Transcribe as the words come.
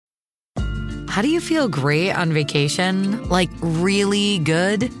How do you feel great on vacation? Like really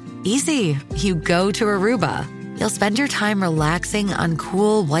good? Easy. You go to Aruba. You'll spend your time relaxing on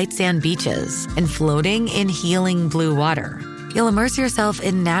cool white sand beaches and floating in healing blue water. You'll immerse yourself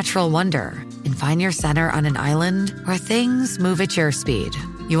in natural wonder and find your center on an island where things move at your speed.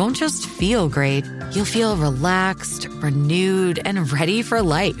 You won't just feel great, you'll feel relaxed, renewed, and ready for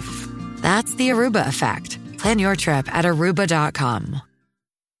life. That's the Aruba effect. Plan your trip at Aruba.com.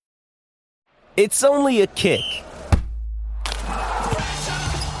 It's only a kick,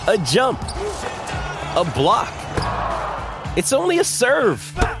 a jump, a block. It's only a serve.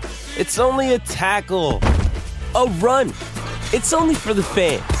 It's only a tackle, a run. It's only for the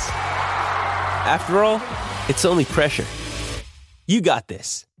fans. After all, it's only pressure. You got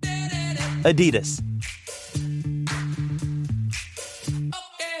this. Adidas.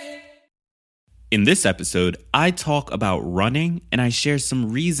 In this episode, I talk about running and I share some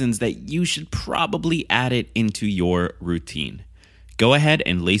reasons that you should probably add it into your routine. Go ahead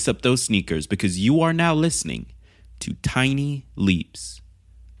and lace up those sneakers because you are now listening to Tiny Leaps.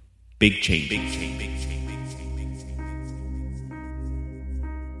 Big change. Big change. Big change.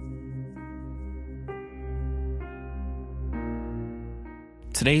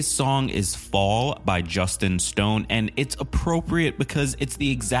 Today's song is Fall by Justin Stone, and it's appropriate because it's the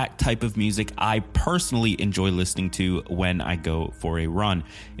exact type of music I personally enjoy listening to when I go for a run.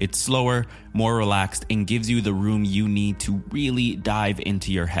 It's slower, more relaxed, and gives you the room you need to really dive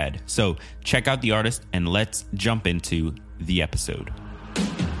into your head. So check out the artist and let's jump into the episode.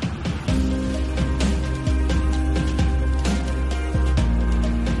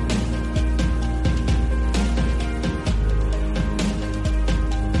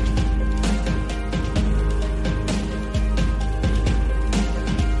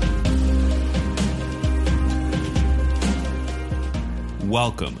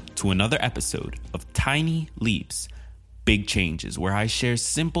 Welcome to another episode of Tiny Leaps, Big Changes, where I share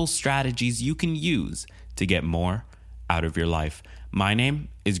simple strategies you can use to get more out of your life. My name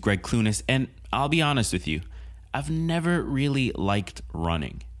is Greg Clunis, and I'll be honest with you, I've never really liked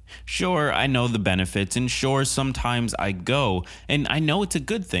running. Sure, I know the benefits, and sure, sometimes I go, and I know it's a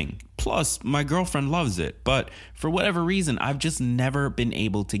good thing. Plus, my girlfriend loves it, but for whatever reason, I've just never been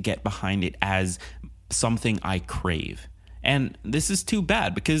able to get behind it as something I crave. And this is too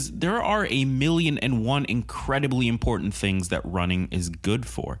bad because there are 1,000,001 incredibly important things that running is good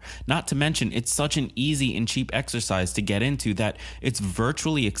for. Not to mention, it's such an easy and cheap exercise to get into that it's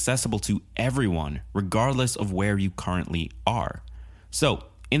virtually accessible to everyone, regardless of where you currently are. So,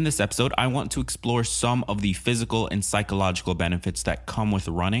 in this episode, I want to explore some of the physical and psychological benefits that come with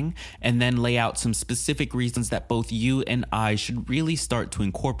running, and then lay out some specific reasons that both you and I should really start to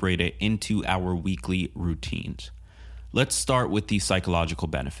incorporate it into our weekly routines. Let's start with the psychological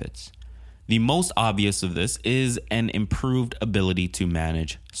benefits. The most obvious of this is an improved ability to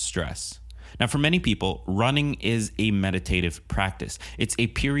manage stress. Now, for many people, running is a meditative practice. It's a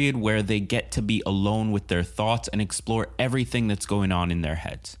period where they get to be alone with their thoughts and explore everything that's going on in their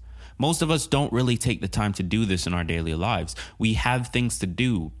heads. Most of us don't really take the time to do this in our daily lives. We have things to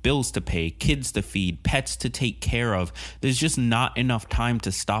do, bills to pay, kids to feed, pets to take care of. There's just not enough time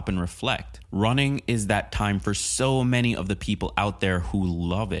to stop and reflect. Running is that time for so many of the people out there who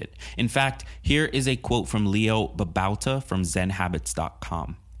love it. In fact, here is a quote from Leo Babauta from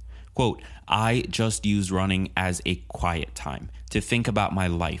ZenHabits.com. Quote, "I just use running as a quiet time to think about my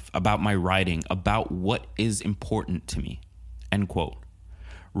life, about my writing, about what is important to me." End quote.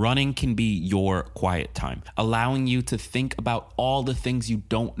 Running can be your quiet time, allowing you to think about all the things you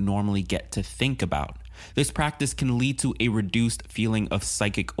don't normally get to think about. This practice can lead to a reduced feeling of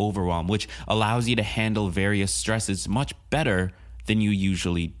psychic overwhelm, which allows you to handle various stresses much better than you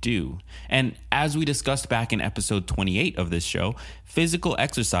usually do. And as we discussed back in episode 28 of this show, physical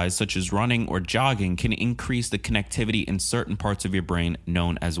exercise such as running or jogging can increase the connectivity in certain parts of your brain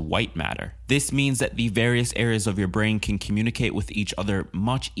known as white matter. This means that the various areas of your brain can communicate with each other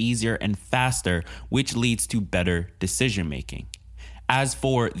much easier and faster, which leads to better decision making. As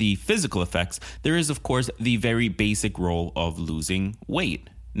for the physical effects, there is of course the very basic role of losing weight.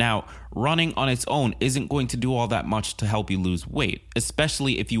 Now, running on its own isn't going to do all that much to help you lose weight,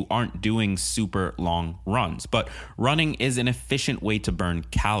 especially if you aren't doing super long runs. But running is an efficient way to burn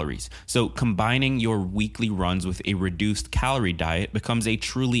calories. So combining your weekly runs with a reduced calorie diet becomes a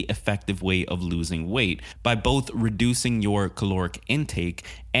truly effective way of losing weight by both reducing your caloric intake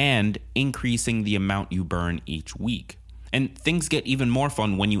and increasing the amount you burn each week. And things get even more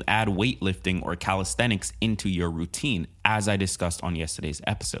fun when you add weightlifting or calisthenics into your routine, as I discussed on yesterday's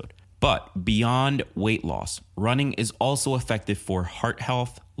episode. But beyond weight loss, running is also effective for heart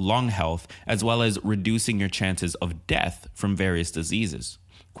health, lung health, as well as reducing your chances of death from various diseases.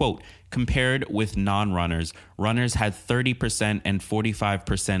 Quote, compared with non-runners, runners had 30% and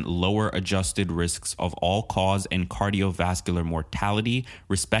 45% lower adjusted risks of all-cause and cardiovascular mortality,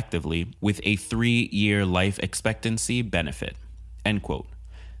 respectively, with a 3-year life expectancy benefit, end quote.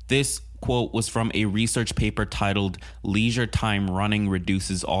 This quote was from a research paper titled Leisure Time Running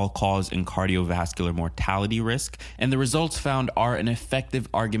Reduces All-Cause and Cardiovascular Mortality Risk, and the results found are an effective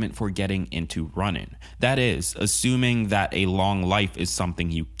argument for getting into running. That is, assuming that a long life is something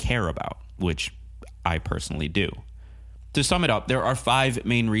you care about, which I personally do. To sum it up, there are 5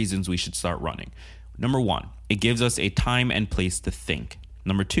 main reasons we should start running. Number 1, it gives us a time and place to think.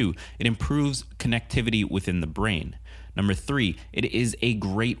 Number 2, it improves connectivity within the brain. Number 3, it is a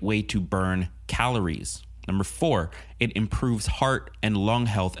great way to burn calories. Number 4, it improves heart and lung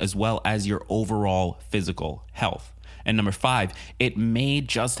health as well as your overall physical health. And number 5, it may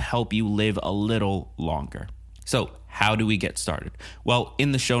just help you live a little longer. So, how do we get started? Well,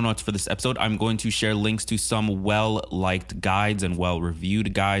 in the show notes for this episode, I'm going to share links to some well-liked guides and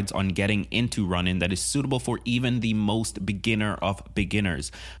well-reviewed guides on getting into running that is suitable for even the most beginner of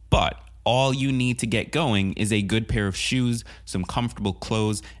beginners. But all you need to get going is a good pair of shoes, some comfortable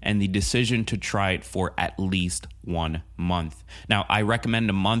clothes, and the decision to try it for at least 1 month. Now, I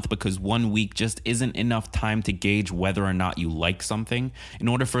recommend a month because 1 week just isn't enough time to gauge whether or not you like something. In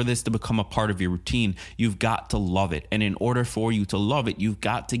order for this to become a part of your routine, you've got to love it. And in order for you to love it, you've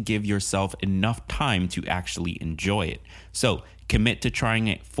got to give yourself enough time to actually enjoy it. So, commit to trying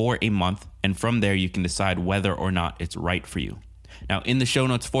it for a month, and from there you can decide whether or not it's right for you. Now, in the show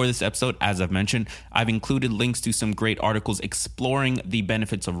notes for this episode, as I've mentioned, I've included links to some great articles exploring the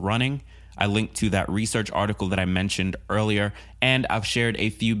benefits of running. I linked to that research article that I mentioned earlier, and I've shared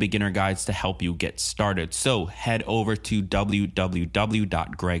a few beginner guides to help you get started. So head over to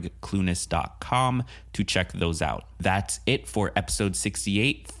www.gregclunis.com to check those out. That's it for episode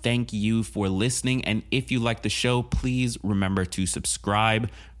 68. Thank you for listening. And if you like the show, please remember to subscribe.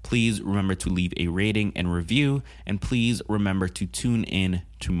 Please remember to leave a rating and review, and please remember to tune in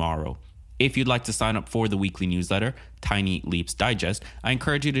tomorrow. If you'd like to sign up for the weekly newsletter, Tiny Leaps Digest, I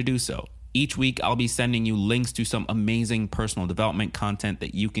encourage you to do so. Each week, I'll be sending you links to some amazing personal development content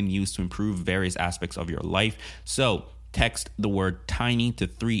that you can use to improve various aspects of your life. So text the word TINY to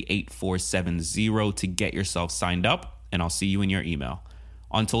 38470 to get yourself signed up, and I'll see you in your email.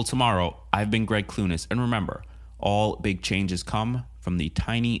 Until tomorrow, I've been Greg Clunis, and remember, all big changes come from the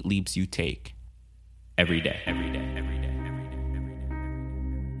tiny leaps you take every day.